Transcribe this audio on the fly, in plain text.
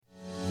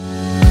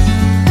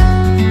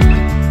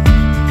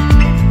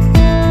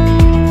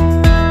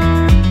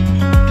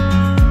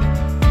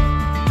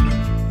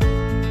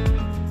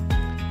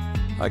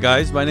Hi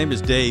guys, my name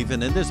is Dave,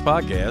 and in this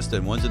podcast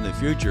and ones in the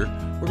future,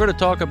 we're going to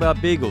talk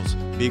about beagles,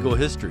 beagle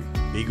history,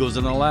 beagles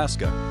in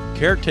Alaska,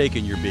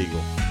 caretaking your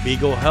beagle,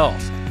 beagle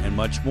health, and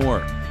much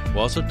more. We'll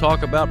also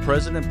talk about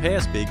present and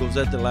past beagles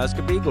at the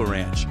Alaska Beagle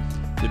Ranch.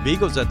 The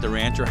beagles at the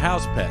ranch are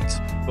house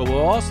pets, but we'll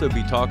also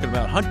be talking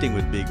about hunting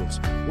with beagles,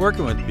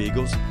 working with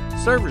beagles,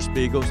 service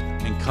beagles,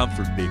 and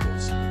comfort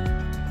beagles.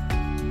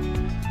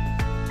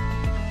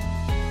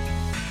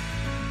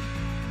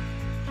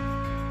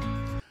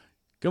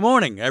 Good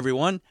morning,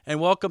 everyone, and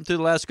welcome to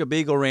Alaska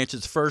Beagle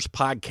Ranch's first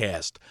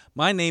podcast.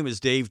 My name is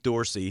Dave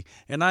Dorsey,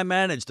 and I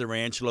manage the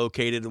ranch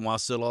located in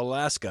Wasilla,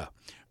 Alaska.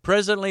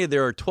 Presently,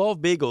 there are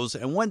 12 beagles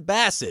and 1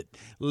 basset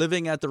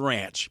living at the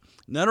ranch.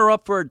 None are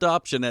up for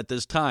adoption at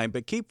this time,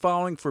 but keep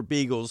following for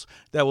beagles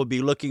that will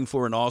be looking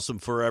for an awesome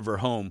forever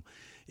home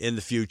in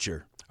the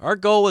future. Our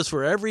goal is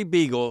for every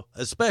beagle,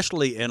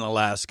 especially in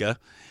Alaska,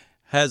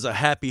 has a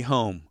happy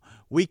home.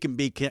 We can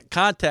be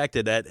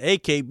contacted at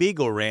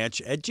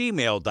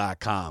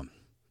akbeagleranch@gmail.com.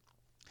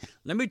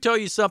 Let me tell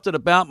you something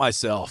about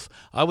myself.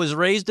 I was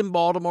raised in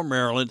Baltimore,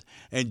 Maryland,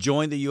 and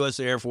joined the U.S.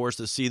 Air Force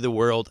to see the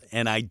world,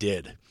 and I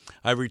did.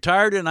 I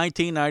retired in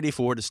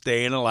 1994 to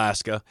stay in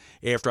Alaska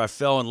after I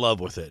fell in love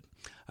with it.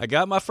 I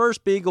got my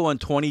first beagle in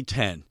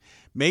 2010.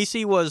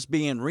 Macy was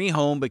being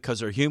rehomed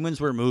because her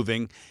humans were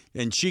moving,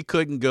 and she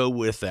couldn't go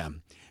with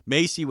them.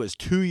 Macy was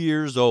 2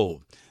 years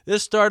old.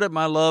 This started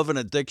my love and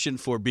addiction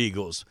for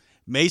beagles.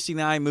 Macy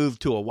and I moved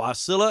to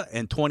Wasilla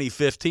in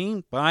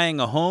 2015,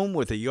 buying a home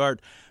with a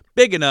yard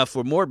big enough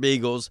for more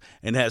beagles,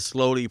 and has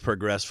slowly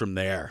progressed from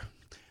there.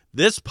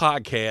 This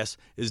podcast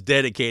is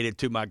dedicated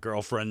to my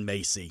girlfriend,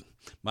 Macy,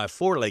 my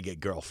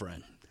 4-legged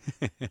girlfriend.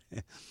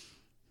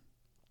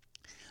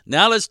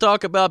 Now let's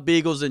talk about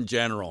beagles in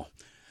general.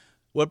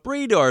 What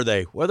breed are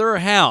they? Well, they're a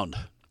hound.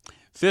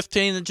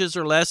 15 inches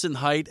or less in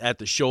height at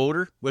the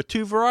shoulder, with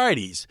 2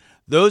 varieties,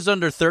 those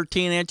under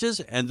 13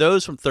 inches and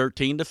those from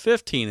 13 to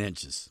 15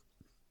 inches.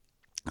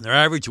 Their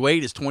average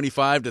weight is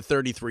 25 to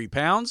 33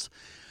 pounds.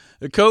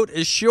 The coat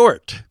is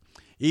short.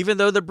 Even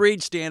though the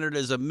breed standard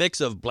is a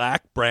mix of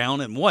black,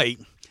 brown, and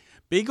white,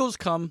 beagles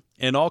come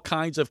in all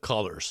kinds of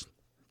colors.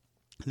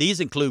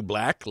 These include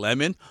black,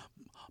 lemon,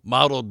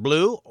 mottled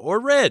blue, or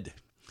red.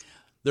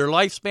 Their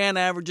lifespan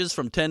averages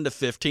from 10 to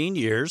 15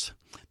 years.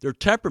 Their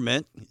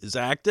temperament is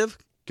active,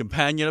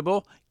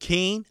 companionable,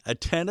 keen,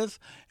 attentive,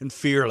 and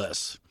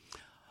fearless.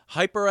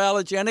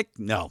 Hyperallergenic?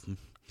 No.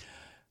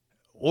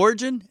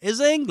 Origin is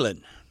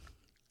England.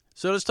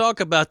 So let's talk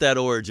about that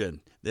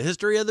origin. The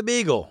history of the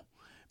beagle.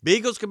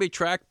 Beagles can be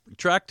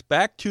tracked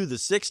back to the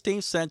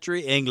 16th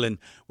century England,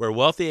 where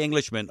wealthy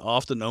Englishmen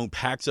often owned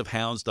packs of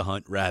hounds to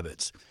hunt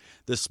rabbits.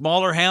 The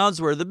smaller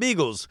hounds were the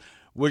beagles,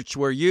 which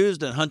were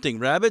used in hunting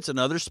rabbits and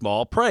other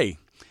small prey.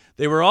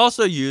 They were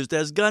also used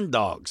as gun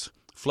dogs,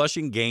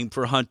 flushing game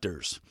for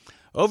hunters.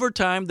 Over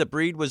time, the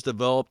breed was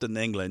developed in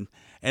England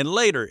and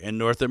later in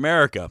North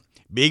America.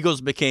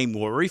 Beagles became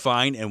more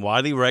refined and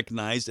widely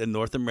recognized in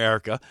North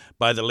America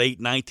by the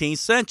late 19th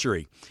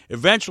century,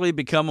 eventually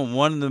becoming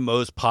one of the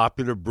most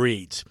popular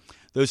breeds.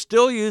 Though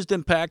still used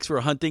in packs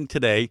for hunting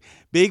today,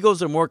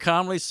 beagles are more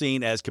commonly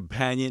seen as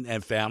companion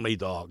and family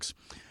dogs.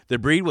 The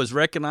breed was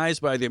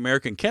recognized by the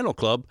American Kennel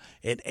Club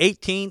in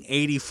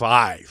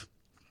 1885.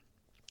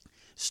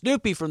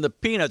 Snoopy from the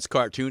Peanuts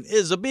cartoon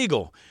is a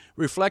beagle,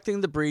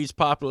 reflecting the breed's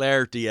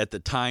popularity at the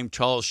time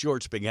Charles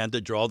Schulz began to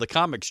draw the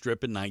comic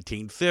strip in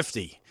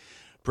 1950.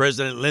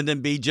 President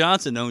Lyndon B.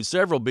 Johnson owned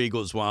several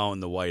beagles while in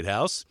the White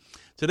House.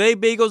 Today,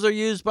 beagles are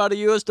used by the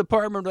U.S.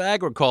 Department of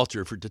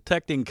Agriculture for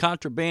detecting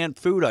contraband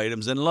food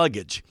items and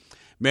luggage.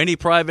 Many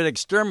private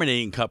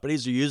exterminating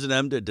companies are using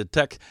them to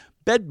detect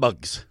bed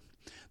bugs.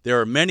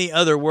 There are many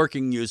other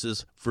working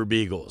uses for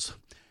beagles.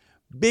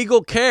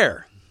 Beagle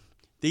care.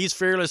 These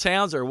fearless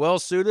hounds are well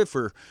suited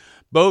for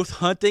both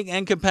hunting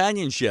and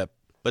companionship,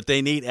 but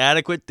they need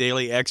adequate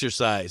daily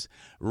exercise,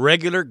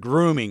 regular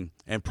grooming,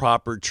 and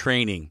proper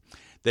training.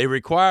 They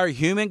require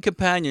human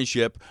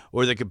companionship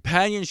or the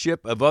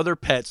companionship of other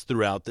pets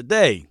throughout the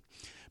day.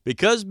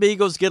 Because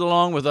beagles get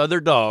along with other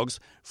dogs,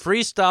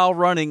 freestyle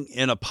running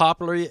in a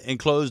popularly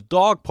enclosed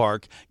dog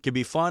park can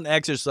be fun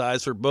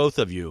exercise for both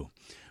of you.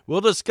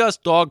 We'll discuss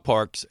dog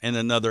parks in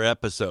another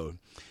episode.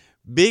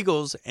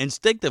 Beagles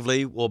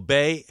instinctively will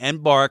bay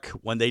and bark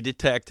when they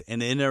detect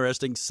an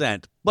interesting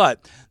scent,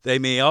 but they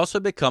may also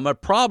become a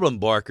problem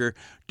barker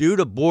due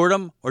to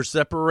boredom or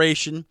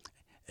separation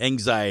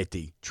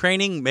anxiety.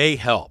 Training may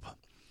help.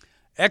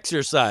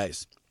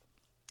 Exercise.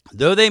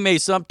 Though they may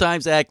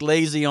sometimes act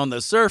lazy on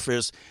the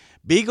surface,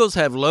 beagles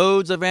have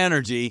loads of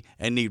energy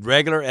and need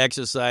regular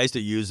exercise to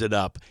use it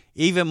up,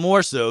 even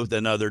more so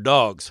than other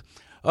dogs.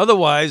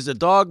 Otherwise, the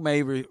dog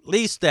may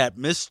release that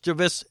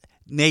mischievous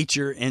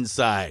nature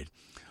inside.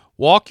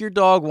 Walk your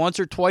dog once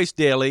or twice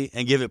daily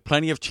and give it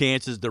plenty of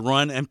chances to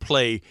run and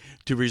play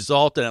to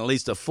result in at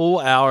least a full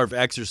hour of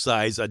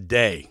exercise a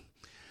day.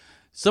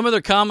 Some of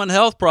their common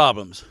health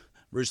problems.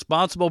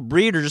 Responsible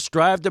breeders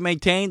strive to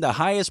maintain the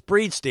highest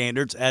breed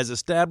standards as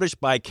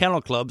established by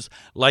kennel clubs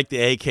like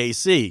the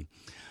AKC.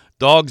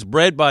 Dogs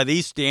bred by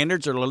these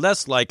standards are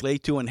less likely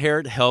to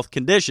inherit health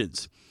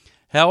conditions.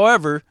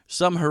 However,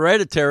 some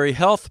hereditary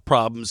health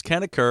problems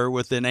can occur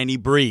within any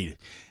breed.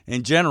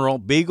 In general,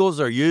 Beagles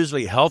are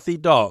usually healthy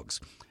dogs.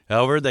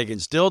 However, they can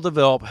still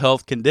develop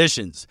health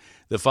conditions.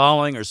 The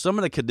following are some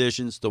of the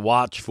conditions to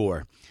watch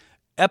for.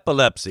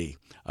 Epilepsy,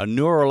 a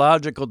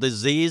neurological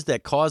disease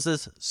that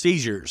causes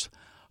seizures.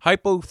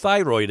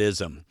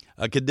 Hypothyroidism,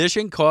 a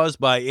condition caused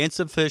by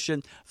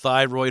insufficient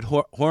thyroid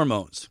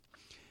hormones.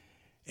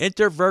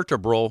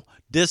 Intervertebral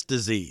disc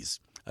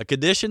disease, a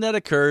condition that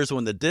occurs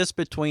when the discs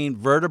between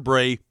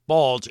vertebrae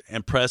bulge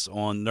and press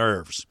on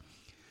nerves.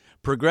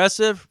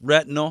 Progressive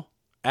retinal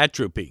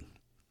atrophy,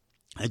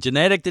 a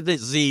genetic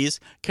disease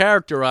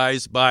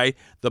characterized by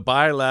the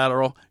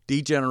bilateral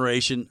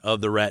degeneration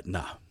of the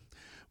retina.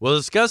 We'll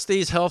discuss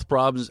these health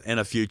problems in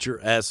a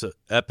future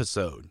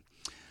episode.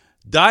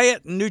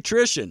 Diet and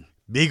nutrition.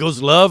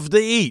 Beagles love to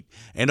eat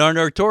and are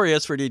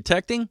notorious for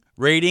detecting,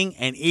 rating,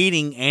 and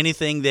eating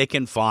anything they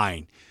can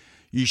find.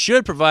 You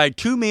should provide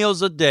 2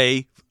 meals a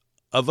day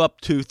of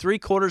up to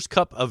 3/4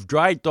 cup of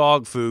dry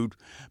dog food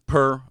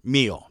per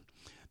meal.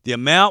 The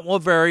amount will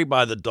vary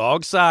by the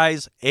dog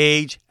size,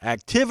 age,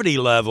 activity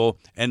level,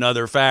 and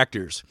other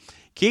factors.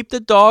 Keep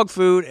the dog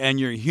food and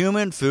your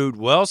human food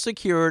well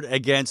secured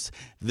against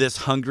this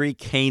hungry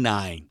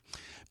canine.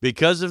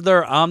 Because of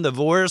their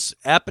omnivorous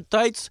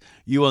appetites,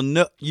 you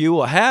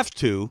will have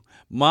to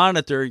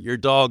monitor your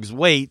dog's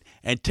weight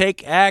and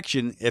take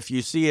action if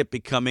you see it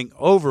becoming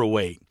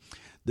overweight.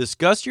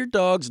 Discuss your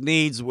dog's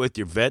needs with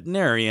your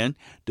veterinarian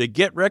to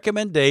get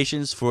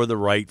recommendations for the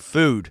right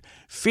food,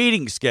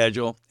 feeding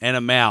schedule, and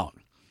amount.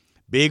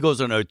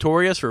 Beagles are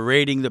notorious for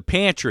raiding the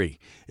pantry.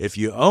 If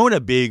you own a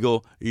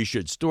Beagle, you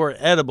should store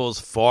edibles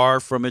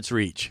far from its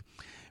reach.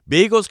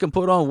 Beagles can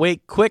put on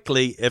weight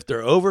quickly if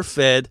they're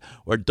overfed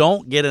or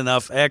don't get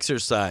enough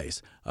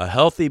exercise. A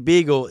healthy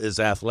Beagle is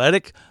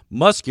athletic,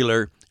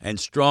 muscular,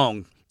 and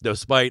strong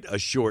despite a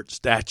short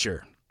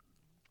stature.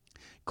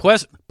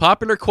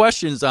 Popular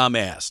questions I'm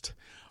asked.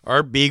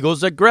 Are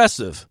Beagles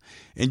aggressive?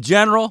 In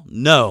general,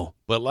 no.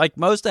 But like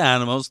most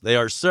animals, there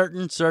are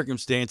certain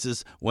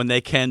circumstances when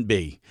they can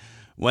be.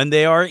 When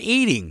they are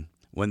eating,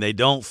 when they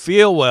don't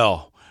feel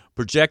well,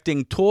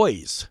 protecting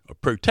toys.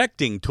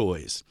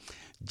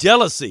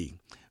 Jealousy,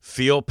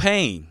 feel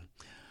pain.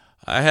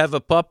 I have a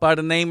pup by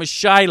the name of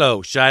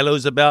Shiloh.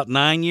 Shiloh's about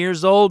 9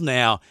 years old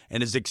now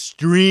and is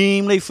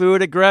extremely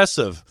food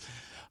aggressive.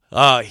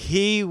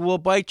 He will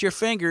bite your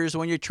fingers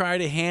when you try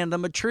to hand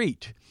him a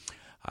treat.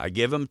 I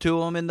give him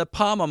to him in the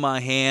palm of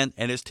my hand,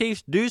 and his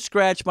teeth do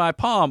scratch my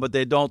palm, but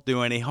they don't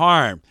do any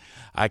harm.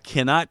 I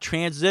cannot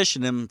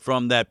transition him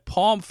from that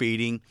palm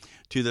feeding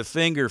to the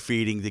finger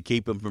feeding to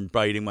keep him from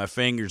biting my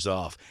fingers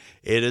off.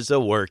 It is a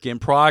work in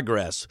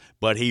progress,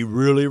 but he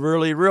really,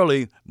 really,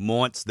 really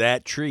wants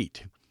that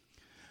treat.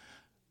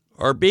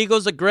 Are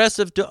Beagles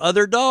aggressive to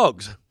other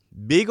dogs?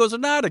 Beagles are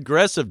not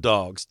aggressive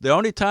dogs. The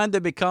only time they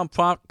become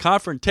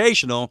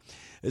confrontational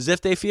is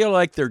if they feel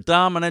like their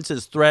dominance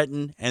is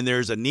threatened and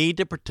there's a need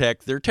to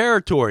protect their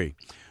territory.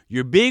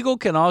 Your Beagle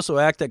can also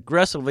act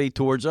aggressively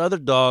towards other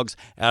dogs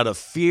out of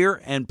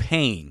fear and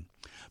pain.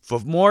 For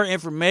more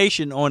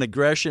information on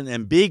aggression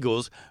in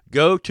Beagles,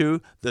 go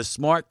to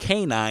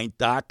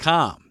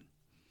thesmartcanine.com.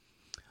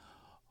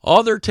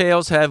 All their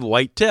tails have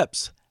white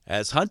tips.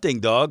 As hunting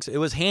dogs, it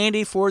was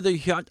handy for the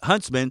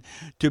huntsman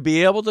to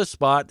be able to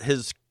spot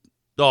his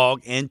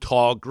dog in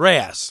tall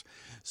grass.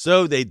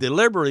 So they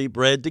deliberately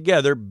bred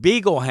together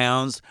Beagle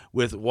hounds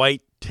with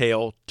white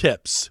tail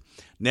tips.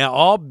 Now,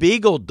 all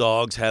Beagle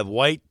dogs have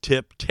white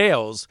tipped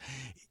tails,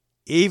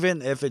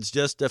 even if it's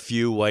just a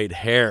few white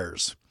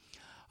hairs.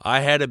 I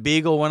had a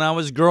Beagle when I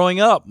was growing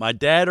up. My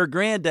dad or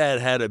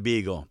granddad had a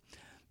Beagle.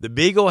 The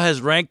Beagle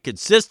has ranked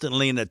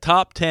consistently in the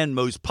top 10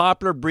 most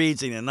popular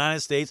breeds in the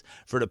United States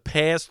for the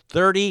past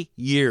 30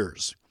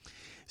 years.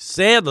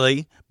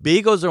 Sadly,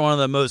 Beagles are one of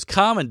the most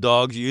common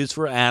dogs used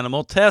for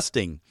animal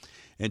testing.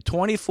 In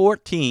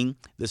 2014,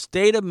 the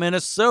state of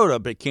Minnesota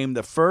became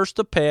the first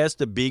to pass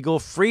the Beagle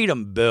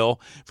Freedom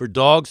Bill for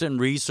dogs in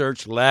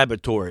research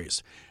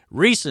laboratories.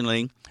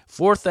 Recently,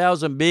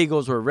 4,000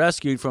 Beagles were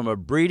rescued from a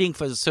breeding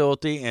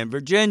facility in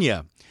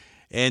Virginia.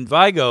 In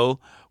Vigo,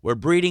 were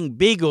breeding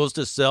Beagles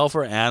to sell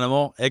for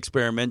animal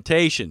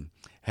experimentation.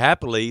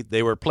 Happily,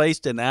 they were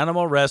placed in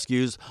animal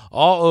rescues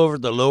all over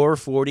the lower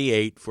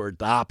 48 for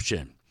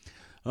adoption.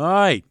 All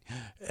right,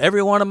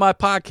 every one of my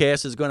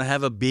podcasts is going to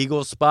have a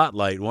Beagle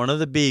spotlight. One of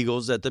the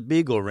Beagles at the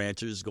Beagle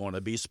Rancher is going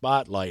to be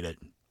spotlighted.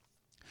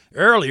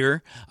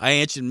 Earlier, I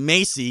mentioned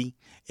Macy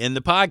in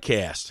the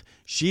podcast.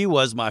 She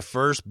was my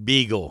first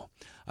Beagle.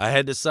 I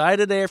had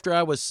decided after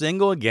I was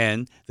single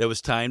again that it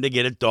was time to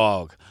get a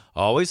dog.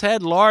 I always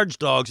had large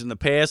dogs in the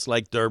past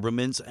like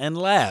Dobermans and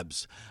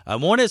Labs. I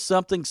wanted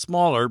something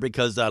smaller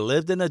because I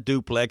lived in a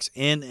duplex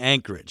in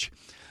Anchorage.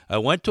 I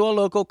went to a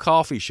local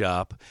coffee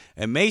shop,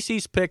 and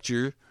Macy's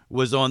picture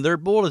was on their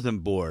bulletin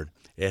board.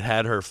 It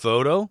had her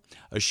photo,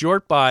 a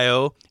short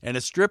bio, and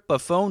a strip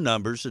of phone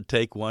numbers to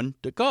take one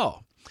to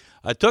call.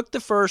 I took the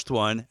first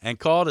one and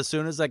called as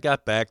soon as I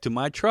got back to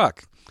my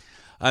truck.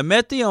 I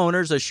met the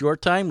owners a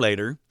short time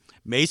later.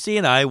 Macy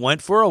and I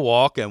went for a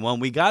walk, and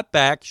when we got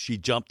back, she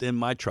jumped in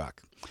my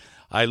truck.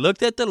 I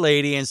looked at the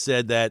lady and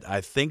said that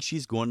I think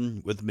she's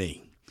going with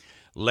me.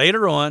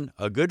 Later on,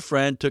 a good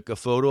friend took a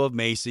photo of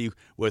Macy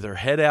with her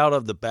head out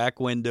of the back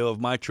window of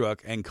my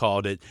truck and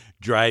called it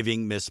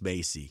Driving Miss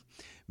Macy.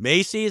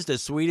 Macy is the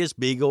sweetest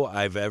beagle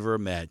I've ever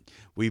met.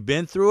 We've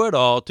been through it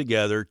all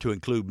together, to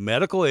include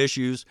medical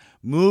issues,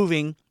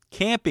 moving,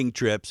 camping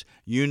trips,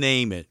 you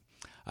name it.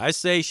 I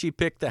say she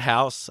picked the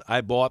house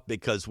I bought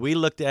because we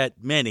looked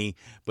at many,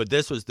 but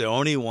this was the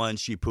only one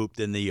she pooped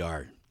in the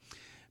yard.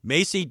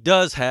 Macy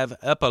does have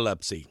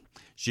epilepsy.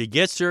 She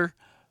gets her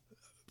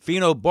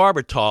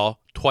phenobarbital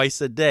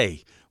twice a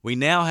day. We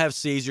now have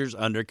seizures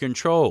under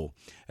control.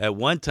 At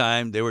one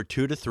time, there were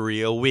 2 to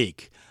 3 a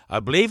week. I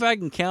believe I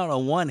can count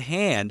on one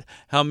hand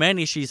how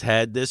many she's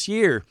had this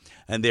year,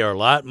 and they are a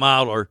lot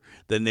milder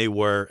than they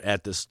were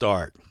at the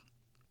start.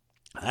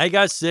 I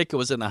got sick and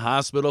was in the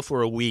hospital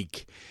for a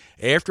week.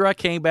 After I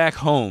came back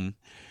home,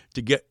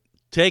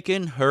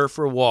 taking her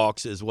for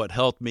walks is what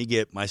helped me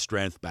get my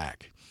strength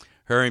back.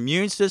 Her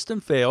immune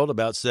system failed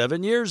about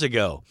 7 years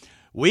ago.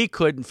 We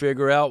couldn't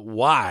figure out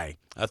why.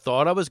 I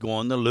thought I was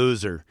going to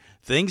lose her.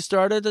 Things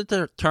started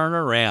to turn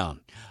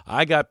around.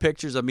 I got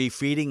pictures of me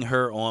feeding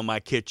her on my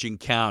kitchen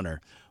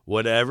counter.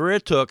 Whatever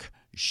it took,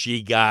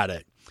 she got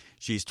it.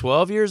 She's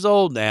 12 years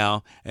old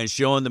now and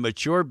showing the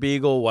mature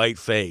beagle white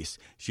face.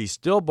 She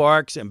still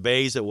barks and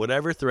bays at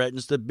whatever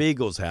threatens the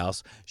beagle's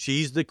house.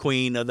 She's the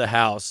queen of the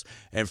house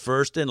and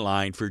first in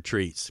line for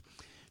treats.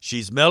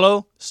 She's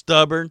mellow,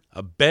 stubborn,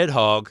 a bed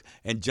hog,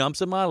 and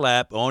jumps in my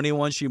lap only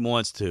when she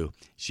wants to.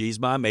 She's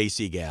my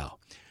Macy gal.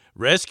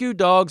 Rescue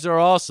dogs are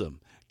awesome.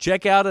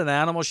 Check out an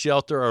animal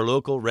shelter or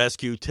local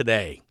rescue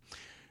today.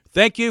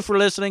 Thank you for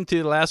listening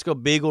to the Alaska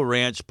Beagle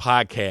Ranch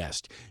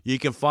podcast. You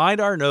can find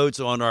our notes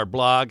on our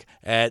blog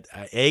at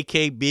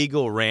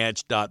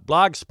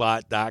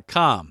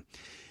akbeagleranch.blogspot.com.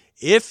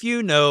 If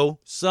you know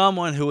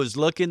someone who is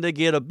looking to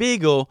get a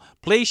beagle,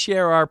 please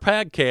share our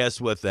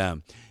podcast with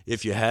them.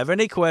 If you have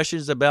any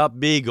questions about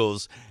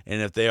beagles and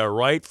if they are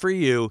right for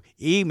you,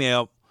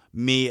 email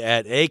me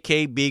at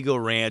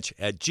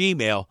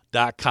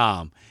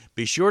akbeagleranch@gmail.com.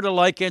 Be sure to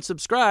like and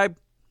subscribe.